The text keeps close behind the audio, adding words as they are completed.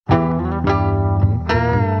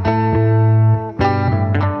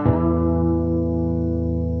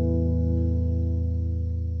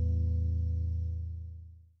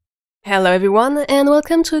Hello everyone, and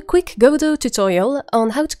welcome to a quick Godot tutorial on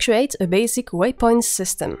how to create a basic waypoint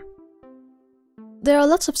system. There are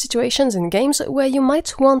lots of situations in games where you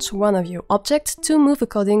might want one of your objects to move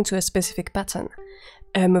according to a specific pattern.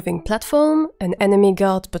 A moving platform, an enemy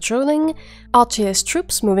guard patrolling, RTS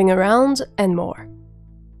troops moving around, and more.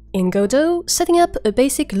 In Godot, setting up a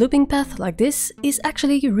basic looping path like this is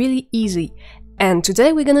actually really easy, and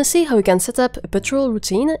today we're gonna see how we can set up a patrol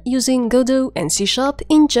routine using Godot and C#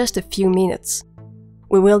 in just a few minutes.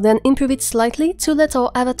 We will then improve it slightly to let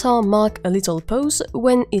our avatar mark a little pause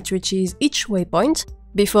when it reaches each waypoint,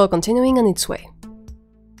 before continuing on its way.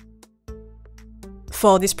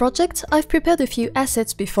 For this project, I've prepared a few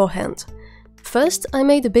assets beforehand. First, I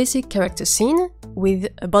made a basic character scene, with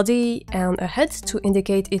a body and a head to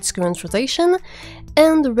indicate its current rotation,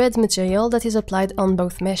 and the red material that is applied on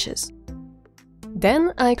both meshes.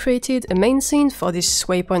 Then I created a main scene for this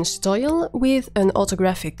waypoint tutorial with an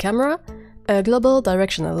orthographic camera, a global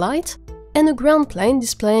directional light, and a ground plane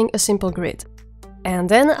displaying a simple grid. And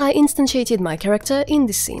then I instantiated my character in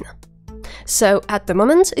this scene. So at the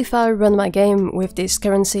moment, if I run my game with this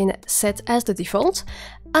current scene set as the default,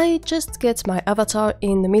 I just get my avatar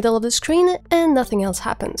in the middle of the screen and nothing else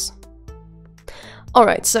happens.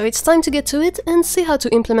 Alright, so it's time to get to it and see how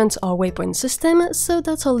to implement our waypoint system so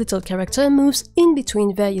that our little character moves in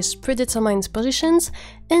between various predetermined positions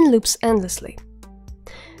and loops endlessly.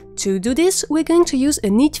 To do this, we're going to use a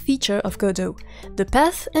neat feature of Godot, the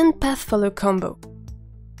path and path follow combo.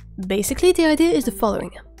 Basically, the idea is the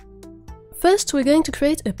following. First, we're going to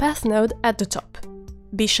create a path node at the top.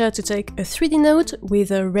 Be sure to take a 3D node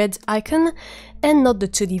with a red icon and not the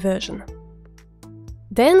 2D version.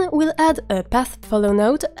 Then we'll add a path follow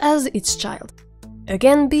node as its child.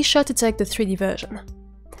 Again, be sure to take the 3D version.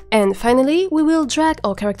 And finally, we will drag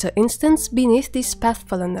our character instance beneath this path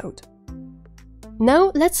follow node.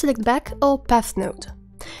 Now let's select back our path node.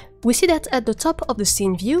 We see that at the top of the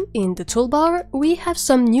scene view in the toolbar, we have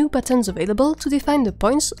some new buttons available to define the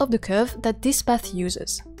points of the curve that this path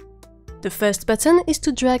uses. The first button is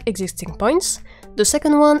to drag existing points, the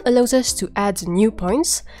second one allows us to add new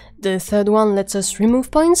points, the third one lets us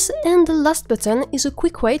remove points, and the last button is a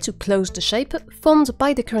quick way to close the shape formed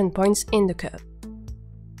by the current points in the curve.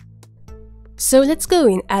 So let's go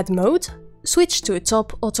in Add mode, switch to a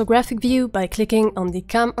top orthographic view by clicking on the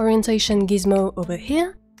cam orientation gizmo over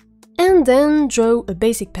here, and then draw a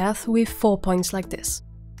basic path with 4 points like this.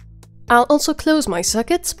 I'll also close my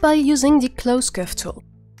circuit by using the Close Curve tool.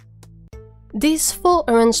 These 4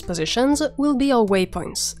 arranged positions will be our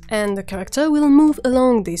waypoints, and the character will move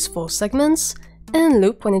along these 4 segments and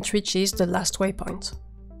loop when it reaches the last waypoint.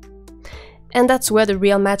 And that's where the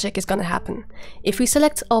real magic is gonna happen. If we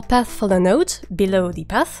select our path follow node below the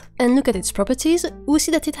path and look at its properties, we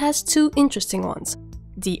see that it has 2 interesting ones,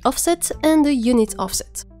 the offset and the unit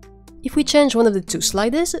offset. If we change one of the 2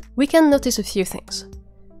 sliders, we can notice a few things.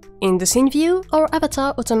 In the scene view, our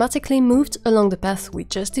avatar automatically moved along the path we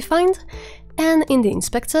just defined, and in the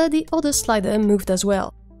inspector, the other slider moved as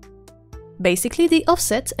well. Basically, the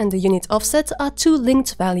offset and the unit offset are 2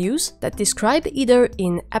 linked values that describe either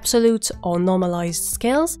in absolute or normalized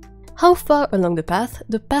scales how far along the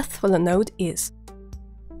path follow node is.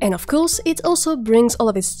 And of course, it also brings all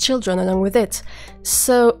of its children along with it,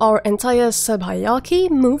 so our entire sub-hierarchy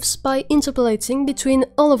moves by interpolating between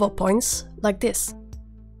all of our points like this.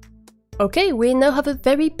 Okay, we now have a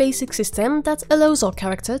very basic system that allows our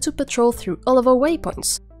character to patrol through all of our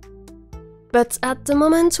waypoints. But at the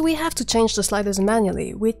moment, we have to change the sliders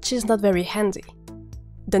manually, which is not very handy.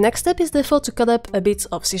 The next step is therefore to code up a bit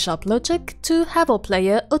of C# logic to have our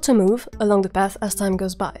player auto-move along the path as time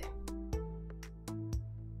goes by.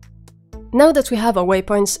 Now that we have our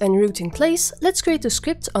waypoints en route in place, let's create a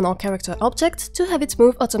script on our character object to have it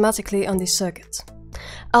move automatically on this circuit.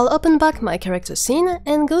 I'll open back my character scene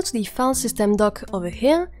and go to the file system doc over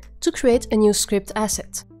here to create a new script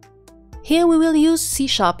asset. Here we will use C#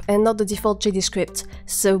 and not the default JD script,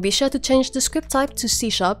 so be sure to change the script type to C#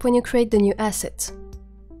 when you create the new asset.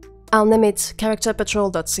 I'll name it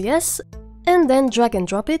characterpatrol.cs and then drag and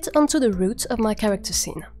drop it onto the root of my character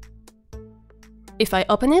scene. If I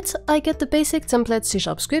open it, I get the basic template C#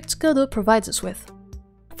 script Godot provides us with.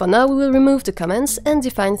 For now, we will remove the comments and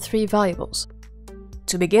define 3 variables.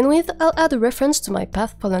 To begin with, I'll add a reference to my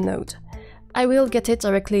path follow node. I will get it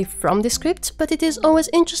directly from the script, but it is always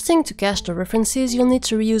interesting to cache the references you'll need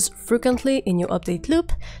to reuse frequently in your update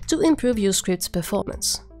loop to improve your script's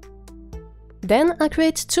performance. Then I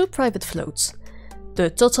create 2 private floats, the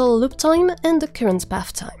total loop time and the current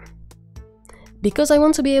path time. Because I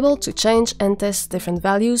want to be able to change and test different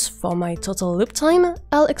values for my total loop time,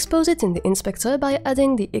 I'll expose it in the inspector by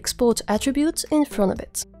adding the export attribute in front of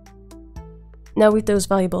it. Now with those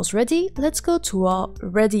variables ready, let's go to our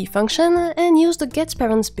ready function and use the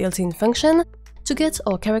getParent built-in function to get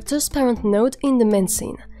our character's parent node in the main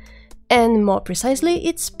scene, and more precisely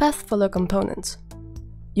its pathFollow component.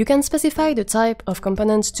 You can specify the type of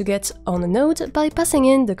component to get on a node by passing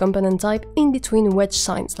in the component type in between wedge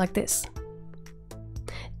signs like this.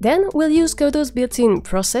 Then we'll use Godot's built-in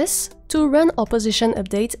process to run our position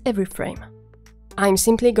update every frame. I'm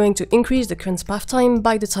simply going to increase the current path time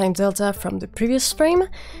by the time delta from the previous frame,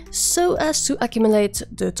 so as to accumulate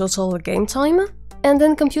the total game time, and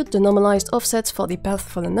then compute the normalized offset for the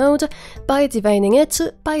pathFollow node by dividing it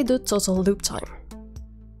by the total loop time.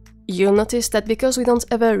 You'll notice that because we don't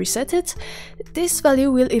ever reset it, this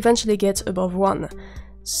value will eventually get above 1,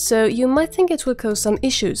 so you might think it will cause some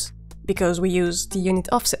issues, because we use the unit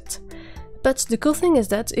offset. But the cool thing is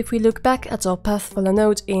that if we look back at our pathFollow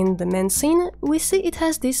node in the main scene, we see it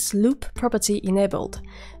has this loop property enabled,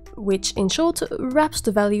 which in short wraps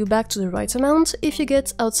the value back to the right amount if you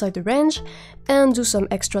get outside the range and do some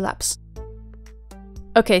extra laps.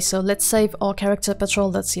 Okay, so let's save our character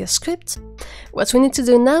patrol.cs script. What we need to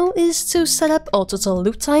do now is to set up our total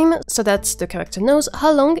loop time so that the character knows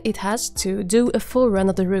how long it has to do a full run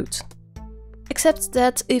of the route. Except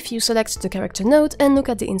that if you select the character node and look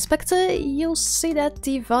at the inspector, you'll see that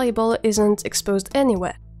the variable isn't exposed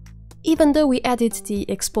anywhere, even though we added the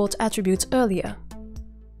export attribute earlier.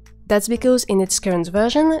 That's because in its current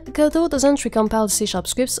version, Godot doesn't recompile C#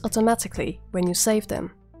 scripts automatically when you save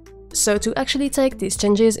them. So to actually take these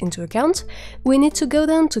changes into account, we need to go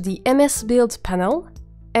down to the MS Build panel,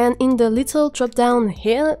 and in the little drop-down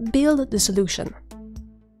here, build the solution.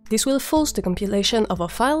 This will force the compilation of our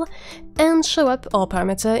file and show up our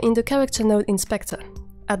parameter in the character node inspector,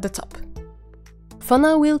 at the top. For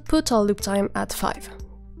now, we'll put our loop time at 5.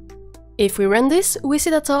 If we run this, we see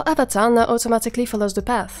that our avatar now automatically follows the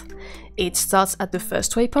path. It starts at the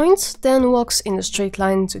first waypoint, then walks in a straight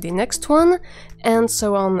line to the next one, and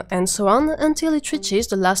so on until it reaches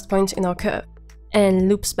the last point in our curve, and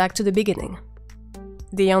loops back to the beginning.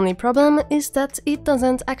 The only problem is that it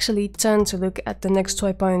doesn't actually turn to look at the next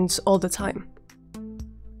waypoint all the time.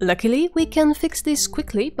 Luckily, we can fix this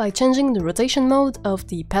quickly by changing the rotation mode of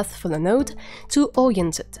the pathFollow node to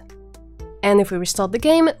oriented. And if we restart the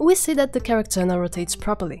game, we see that the character now rotates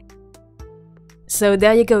properly. So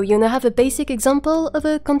there you go, you now have a basic example of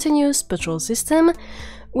a continuous patrol system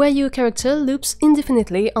where your character loops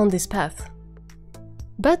indefinitely on this path.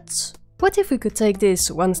 But what if we could take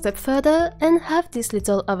this one step further and have this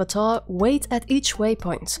little avatar wait at each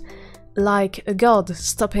waypoint, like a god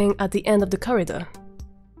stopping at the end of the corridor?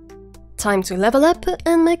 Time to level up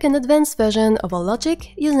and make an advanced version of our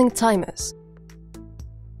logic using timers.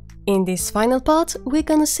 In this final part, we're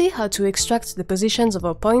gonna see how to extract the positions of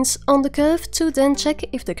our points on the curve to then check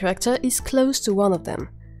if the character is close to one of them,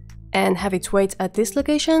 and have it wait at this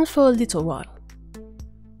location for a little while.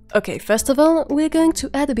 Okay, first of all, we're going to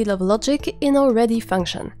add a bit of logic in our ready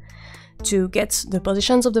function, to get the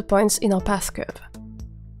positions of the points in our path curve.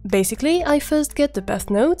 Basically, I first get the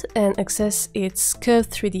path node and access its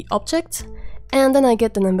curved 3D object, and then I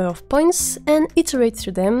get the number of points and iterate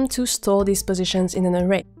through them to store these positions in an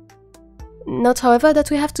array. Note, however, that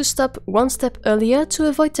we have to stop one step earlier to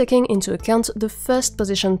avoid taking into account the first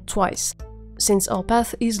position twice, since our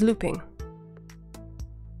path is looping.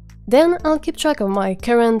 Then I'll keep track of my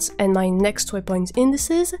current and my next waypoint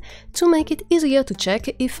indices to make it easier to check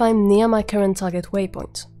if I'm near my current target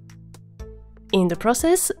waypoint. In the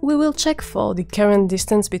process, we will check for the current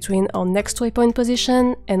distance between our next waypoint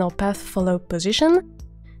position and our pathFollow position,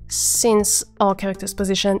 since our character's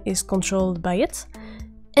position is controlled by it,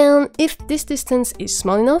 and if this distance is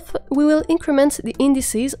small enough, we will increment the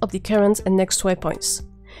indices of the current and next waypoints.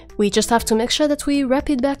 We just have to make sure that we wrap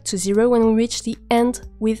it back to 0 when we reach the end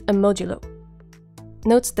with a modulo.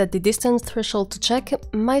 Note that the distance threshold to check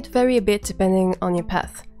might vary a bit depending on your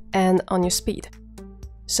path and on your speed.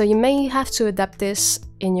 So you may have to adapt this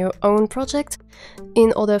in your own project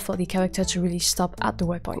in order for the character to really stop at the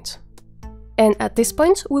waypoint. And at this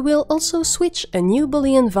point, we will also switch a new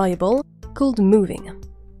Boolean variable called moving.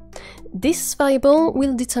 This variable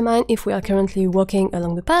will determine if we are currently walking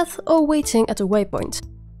along the path or waiting at a waypoint.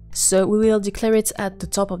 So we will declare it at the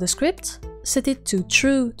top of the script, set it to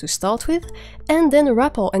true to start with, and then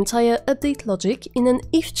wrap our entire update logic in an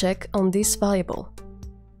if check on this variable.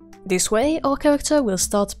 This way, our character will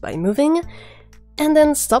start by moving, and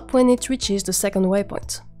then stop when it reaches the second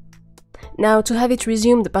waypoint. Now, to have it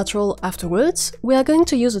resume the patrol afterwards, we are going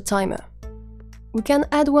to use a timer. We can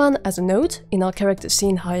add one as a node in our character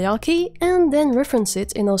scene hierarchy and then reference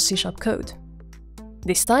it in our C# code.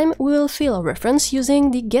 This time we will fill our reference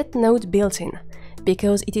using the getNode built-in,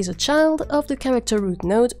 because it is a child of the character root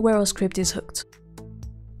node where our script is hooked.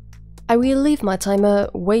 I will leave my timer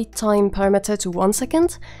waitTime parameter to 1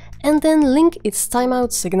 second and then link its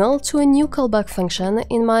timeout signal to a new callback function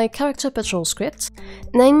in my character patrol script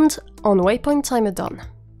named onWaypointTimerDone.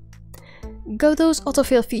 Godot's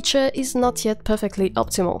autofill feature is not yet perfectly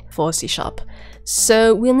optimal for C#,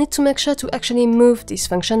 so we'll need to make sure to actually move this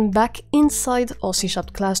function back inside our C#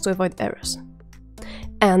 class to avoid errors.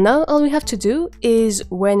 And now all we have to do is,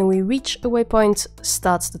 when we reach a waypoint,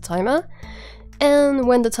 start the timer, and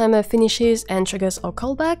when the timer finishes and triggers our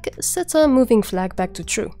callback, set our moving flag back to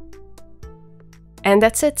true. And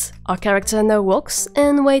that's it! Our character now walks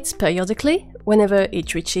and waits periodically whenever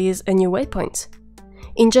it reaches a new waypoint.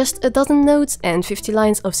 In just a dozen nodes and 50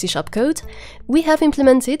 lines of C# code, we have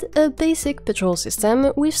implemented a basic patrol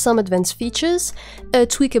system with some advanced features, a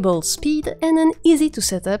tweakable speed and an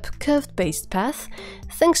easy-to-set-up curved-based path,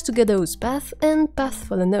 thanks to Godot's path and path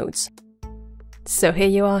for the nodes. So here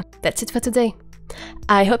you are, that's it for today.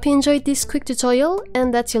 I hope you enjoyed this quick tutorial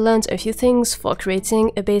and that you learned a few things for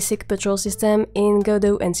creating a basic patrol system in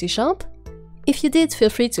Godot and C#. If you did, feel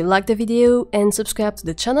free to like the video and subscribe to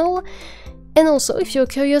the channel. And also, if you're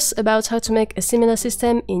curious about how to make a similar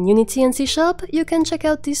system in Unity and C#, you can check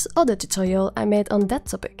out this other tutorial I made on that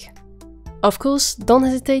topic. Of course, don't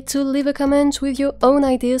hesitate to leave a comment with your own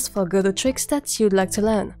ideas for Godot tricks that you'd like to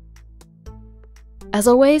learn. As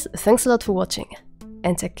always, thanks a lot for watching,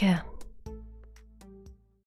 and take care.